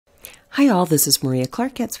Hi all, this is Maria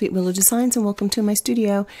Clark at Sweet Willow Designs and welcome to my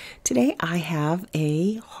studio. Today I have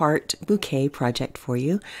a heart bouquet project for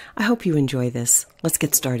you. I hope you enjoy this. Let's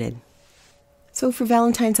get started. So for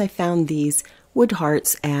Valentine's I found these wood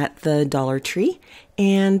hearts at the Dollar Tree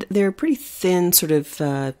and they're pretty thin sort of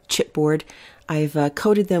chipboard. I've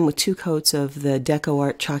coated them with 2 coats of the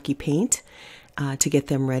DecoArt chalky paint to get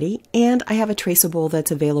them ready, and I have a traceable that's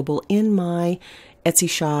available in my Etsy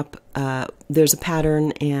shop. There's a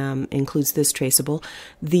pattern and includes this traceable.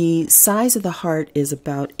 The size of the heart is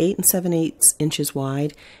about 8 7/8 inches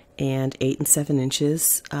wide and 8 7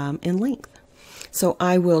 inches in length. So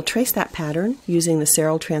I will trace that pattern using the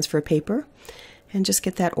Serral transfer paper and just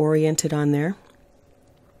get that oriented on there.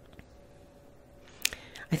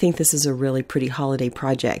 I think this is a really pretty holiday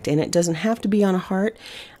project, and it doesn't have to be on a heart.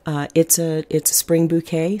 It's a spring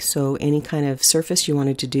bouquet, so any kind of surface you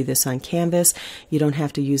wanted to do this on canvas, you don't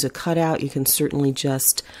have to use a cutout. You can certainly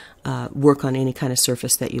just work on any kind of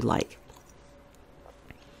surface that you like.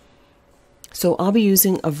 So I'll be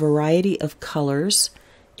using a variety of colors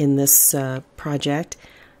in this project.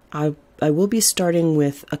 I will be starting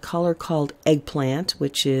with a color called Eggplant,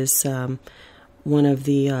 which is one of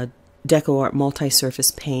the DecoArt multi-surface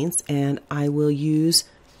paints, and I will use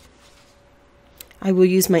my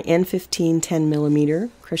N15 10mm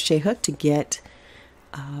crochet hook to get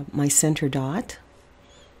my center dot,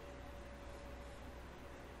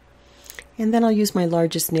 and then I'll use my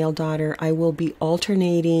largest nail daughter. I will be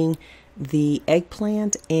alternating the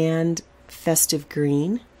Eggplant and Festive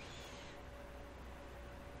green.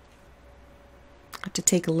 I have to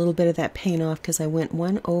take a little bit of that paint off because I went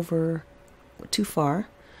one over too far.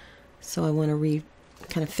 So I want to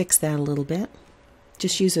kind of fix that a little bit.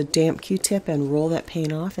 Just use a damp Q-tip and roll that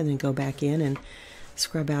paint off and then go back in and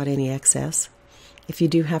scrub out any excess. If you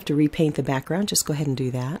do have to repaint the background, just go ahead and do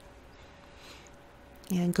that.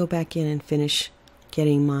 And go back in and finish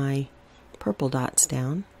getting my purple dots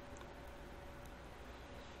down.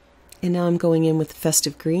 And now I'm going in with the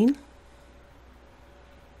Festive green.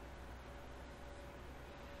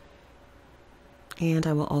 And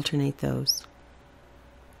I will alternate those.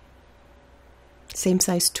 Same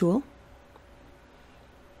size tool.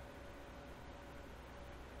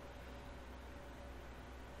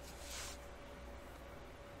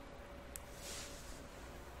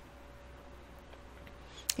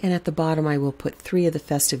 And at the bottom I will put 3 of the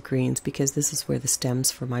Festive greens because this is where the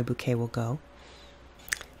stems for my bouquet will go.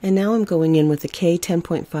 And now I'm going in with the K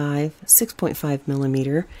 10.5,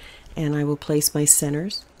 6.5mm, and I will place my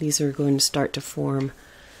centers. These are going to start to form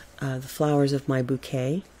the flowers of my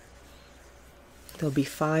bouquet. There'll be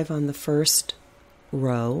 5 on the first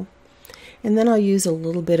row, and then I'll use a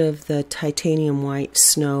little bit of the titanium white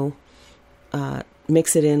snow,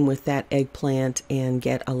 mix it in with that Eggplant and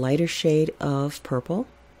get a lighter shade of purple,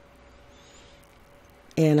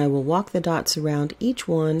 and I will walk the dots around each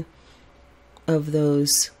one of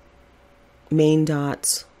those main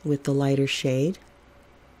dots with the lighter shade.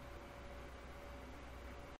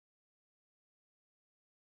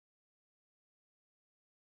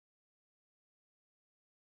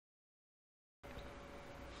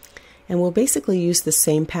 And we'll basically use the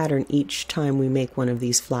same pattern each time we make one of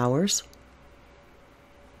these flowers.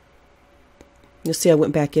 You'll see I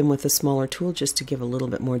went back in with a smaller tool just to give a little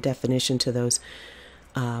bit more definition to those.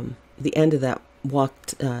 The end of that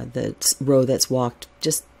the row that's walked,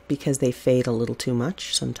 just because they fade a little too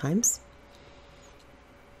much sometimes.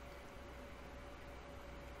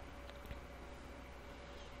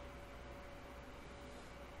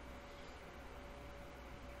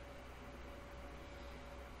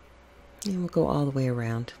 And we'll go all the way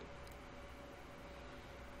around.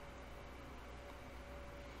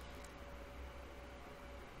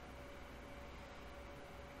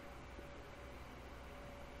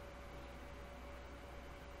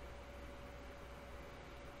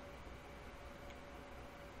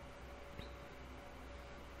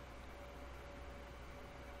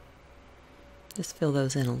 Just fill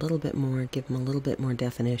those in a little bit more, give them a little bit more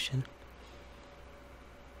definition.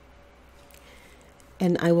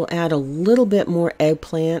 And I will add a little bit more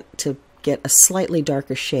Eggplant to get a slightly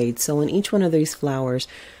darker shade. So in each one of these flowers,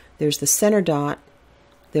 there's the center dot,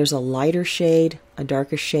 there's a lighter shade, a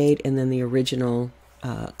darker shade, and then the original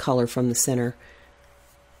color from the center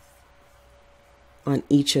on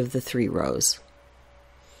each of the 3 rows.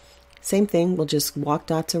 Same thing, we'll just walk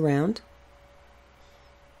dots around.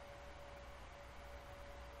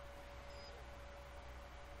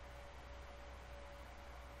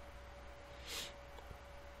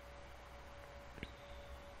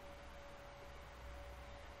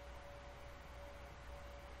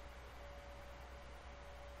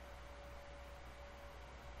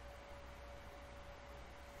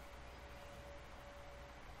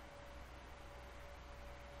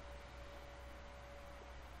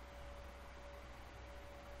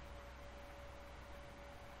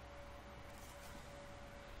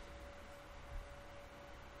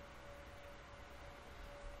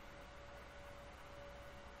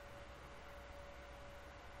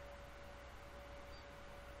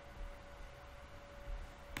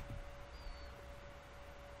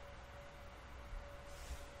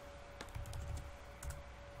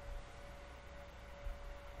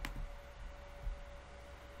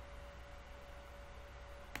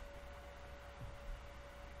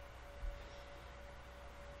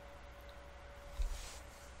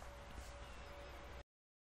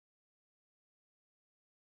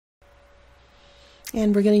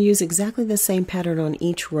 And we're going to use exactly the same pattern on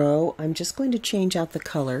each row. I'm just going to change out the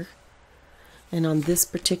color. And on this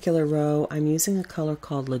particular row, I'm using a color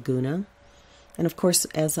called Laguna. And of course,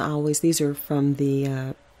 as always, these are from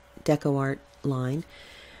the DecoArt line.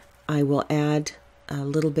 I will add a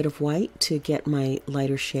little bit of white to get my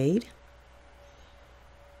lighter shade.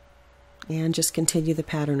 And just continue the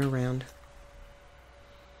pattern around.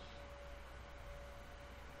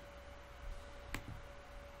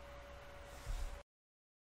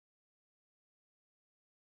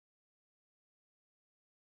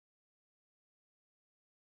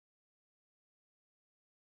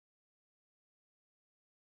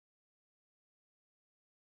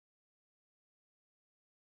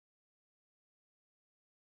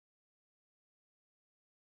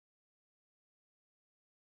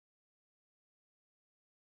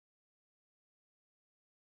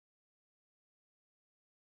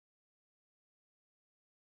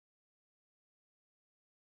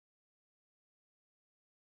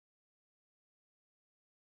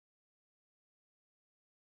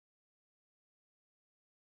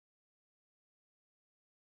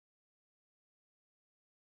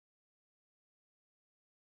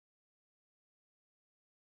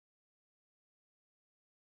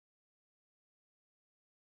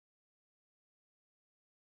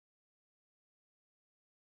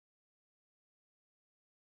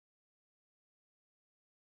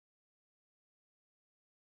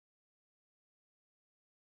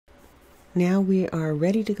 Now we are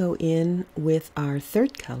ready to go in with our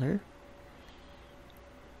third color.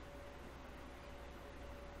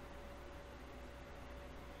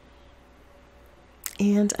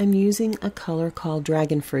 And I'm using a color called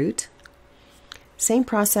Dragon Fruit. Same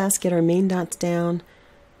process, get our main dots down,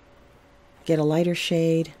 get a lighter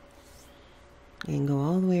shade, and go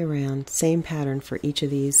all the way around. Same pattern for each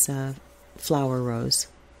of these flower rows.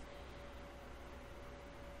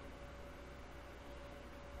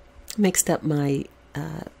 Mixed up my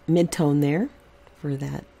mid-tone there for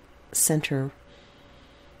that center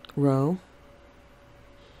row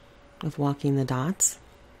of walking the dots.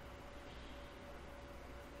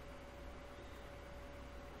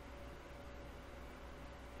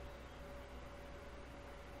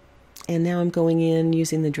 And now I'm going in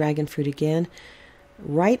using the dragon fruit again,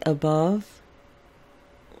 right above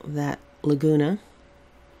that Laguna.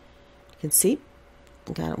 You can see,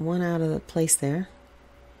 got one out of the place there.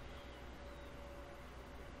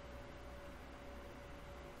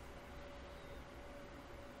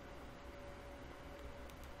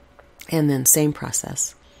 And then same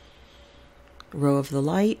process. Row of the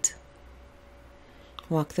light,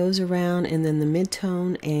 walk those around, and then the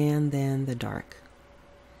mid-tone, and then the dark.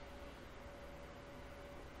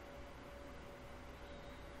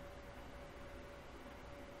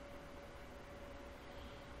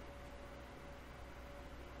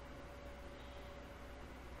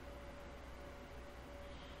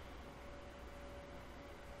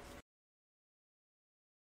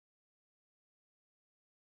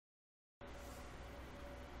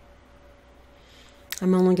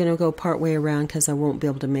 I'm only going to go part way around because I won't be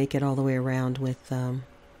able to make it all the way around with the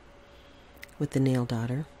nail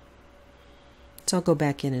dotter. So I'll go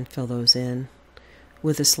back in and fill those in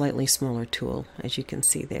with a slightly smaller tool, as you can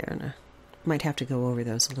see there, and I might have to go over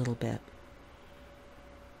those a little bit.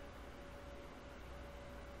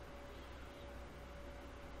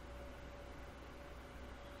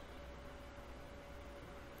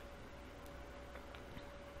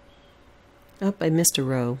 Oh, I missed a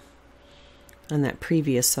row on that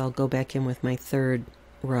previous, so I'll go back in with my third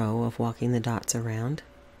row of walking the dots around.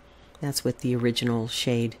 That's with the original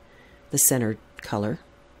shade, the center color.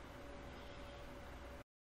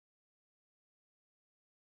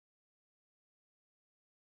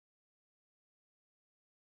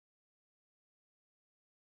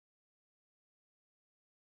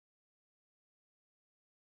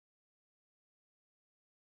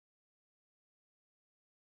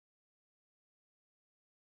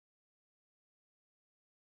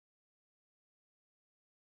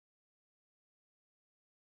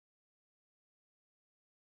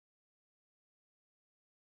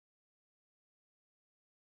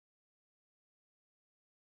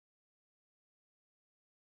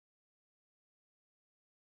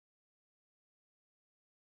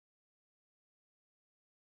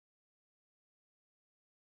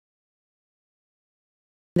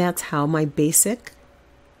 That's how my basic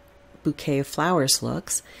bouquet of flowers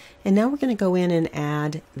looks. And now we're going to go in and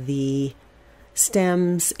add the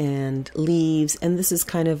stems and leaves, and this is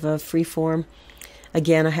kind of a free form.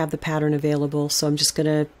 Again, I have the pattern available, so I'm just going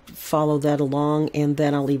to follow that along, and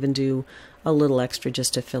then I'll even do a little extra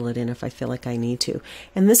just to fill it in if I feel like I need to.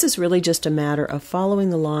 And this is really just a matter of following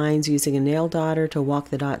the lines, using a nail dotter to walk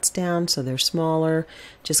the dots down so they're smaller,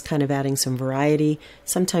 just kind of adding some variety.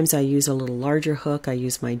 Sometimes I use a little larger hook. I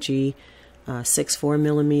use my G 6.4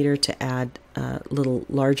 millimeter to add little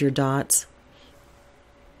larger dots.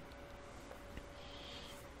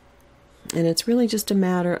 And it's really just a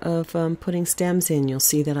matter of putting stems in. You'll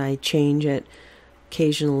see that I change it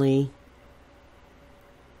occasionally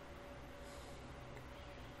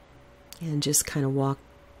and just kind of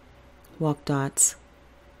walk dots.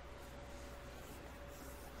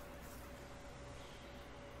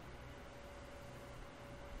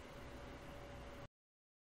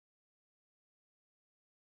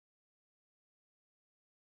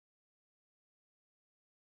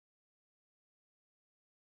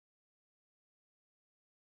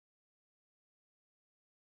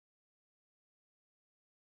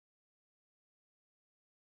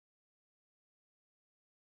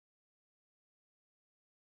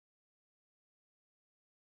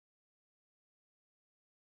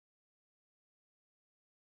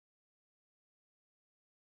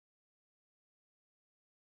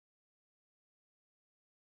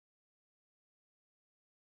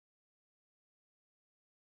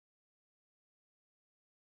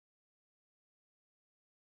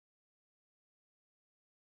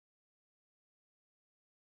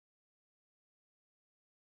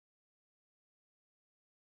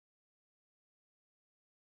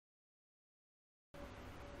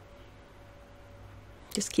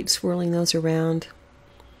 Just keep swirling those around.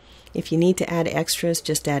 If you need to add extras,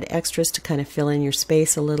 just add extras to kind of fill in your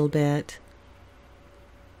space a little bit.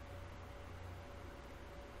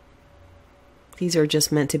 These are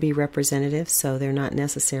just meant to be representative, so they're not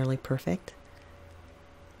necessarily perfect.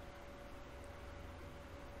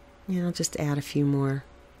 And I'll just add a few more.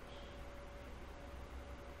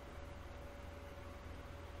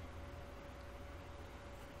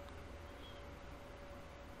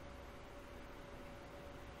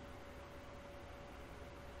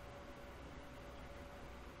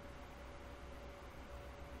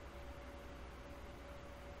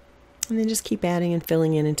 And then just keep adding and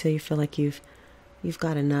filling in until you feel like you've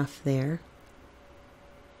got enough there.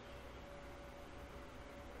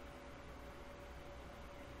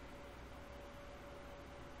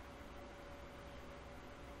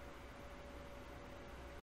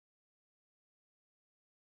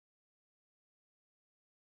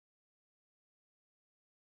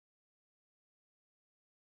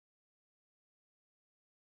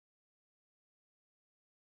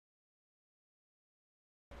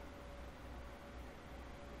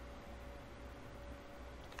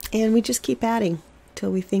 And we just keep adding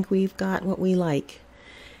till we think we've got what we like.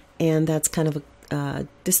 And that's kind of a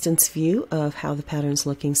distance view of how the pattern's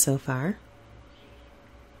looking so far.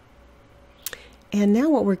 And now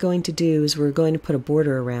what we're going to do is we're going to put a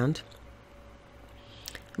border around.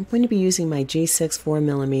 I'm going to be using my G6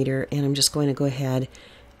 4mm, and I'm just going to go ahead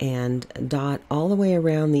and dot all the way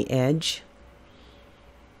around the edge,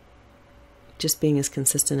 just being as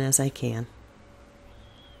consistent as I can.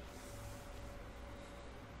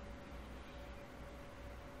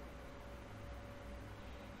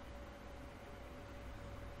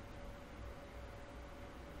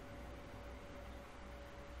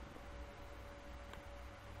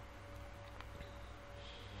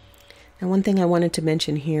 And one thing I wanted to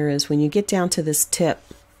mention here is when you get down to this tip,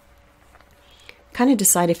 kind of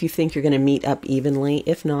decide if you think you're going to meet up evenly.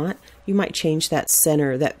 If not, you might change that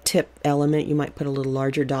center, that tip element. You might put a little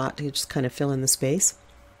larger dot to just kind of fill in the space.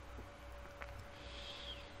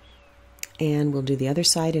 And we'll do the other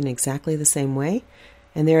side in exactly the same way.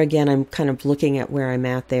 And there again, I'm kind of looking at where I'm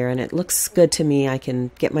at there, and it looks good to me. I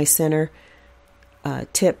can get my center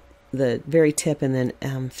tip, the very tip, and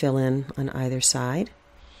then fill in on either side.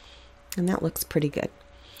 And that looks pretty good.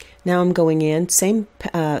 Now I'm going in, same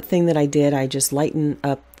thing that I did, I just lighten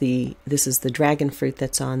up this is the dragon fruit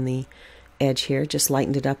that's on the edge here, just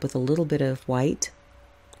lightened it up with a little bit of white,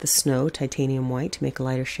 the snow, titanium white, to make a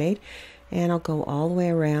lighter shade. And I'll go all the way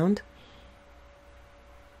around,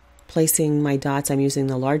 placing my dots. I'm using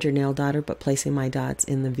the larger nail dotter, but placing my dots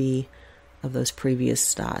in the V of those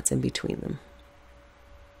previous dots in between them.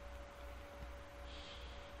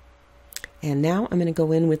 And now I'm going to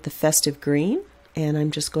go in with the Festive green, and I'm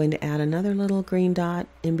just going to add another little green dot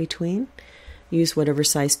in between. Use whatever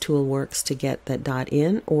size tool works to get that dot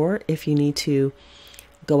in, or if you need to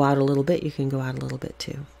go out a little bit, you can go out a little bit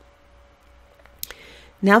too.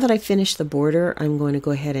 Now that I've finished the border, I'm going to go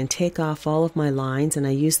ahead and take off all of my lines, and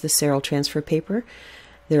I use the Serral transfer paper.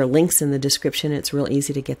 There are links in the description. It's real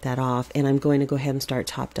easy to get that off, and I'm going to go ahead and start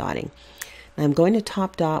top dotting. I'm going to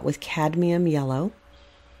top dot with cadmium yellow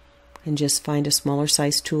and just find a smaller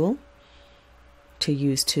size tool to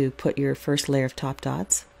use to put your first layer of top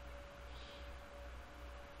dots.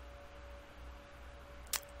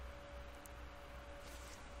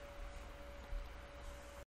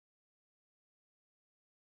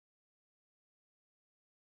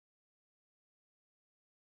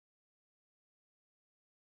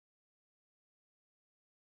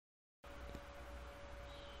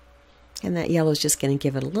 And that yellow is just going to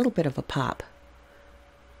give it a little bit of a pop.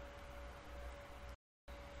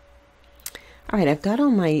 Alright, I've got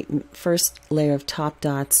on my first layer of top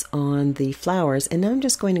dots on the flowers, and now I'm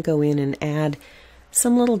just going to go in and add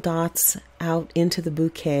some little dots out into the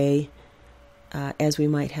bouquet, as we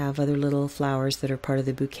might have other little flowers that are part of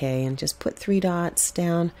the bouquet, and just put 3 dots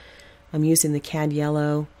down. I'm using the cad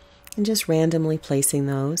yellow and just randomly placing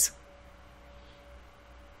those.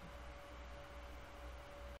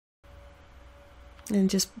 And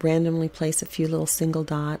just randomly place a few little single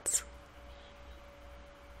dots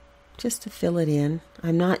just to fill it in.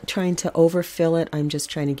 I'm not trying to overfill it, I'm just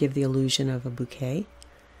trying to give the illusion of a bouquet.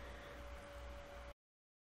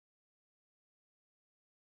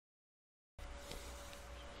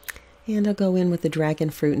 And I'll go in with the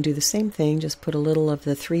dragon fruit and do the same thing, just put a little of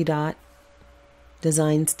the 3 dot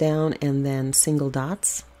designs down and then single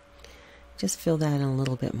dots. Just fill that in a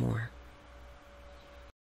little bit more.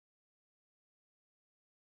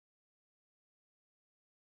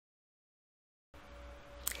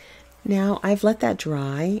 Now I've let that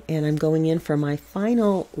dry, and I'm going in for my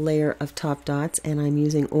final layer of top dots, and I'm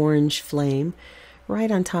using orange flame right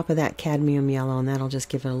on top of that cadmium yellow, and that'll just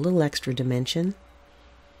give it a little extra dimension.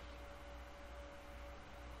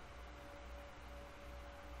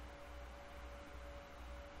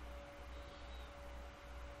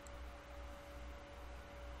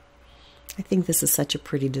 I think this is such a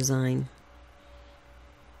pretty design.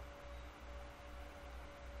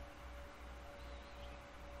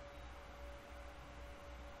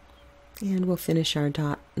 And we'll finish our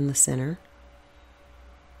dot in the center.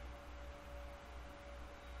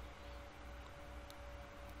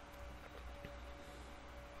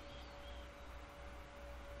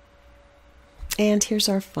 And here's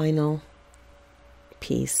our final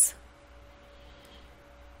piece.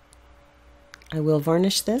 I will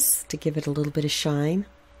varnish this to give it a little bit of shine.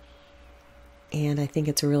 And I think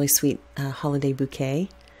it's a really sweet holiday bouquet.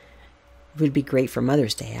 It would be great for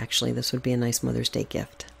Mother's Day, actually. This would be a nice Mother's Day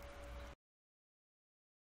gift.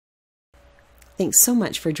 Thanks so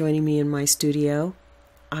much for joining me in my studio.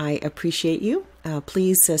 I appreciate you.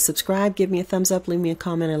 Please subscribe, give me a thumbs up, leave me a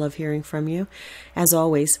comment. I love hearing from you. As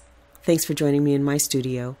always, thanks for joining me in my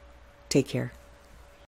studio. Take care.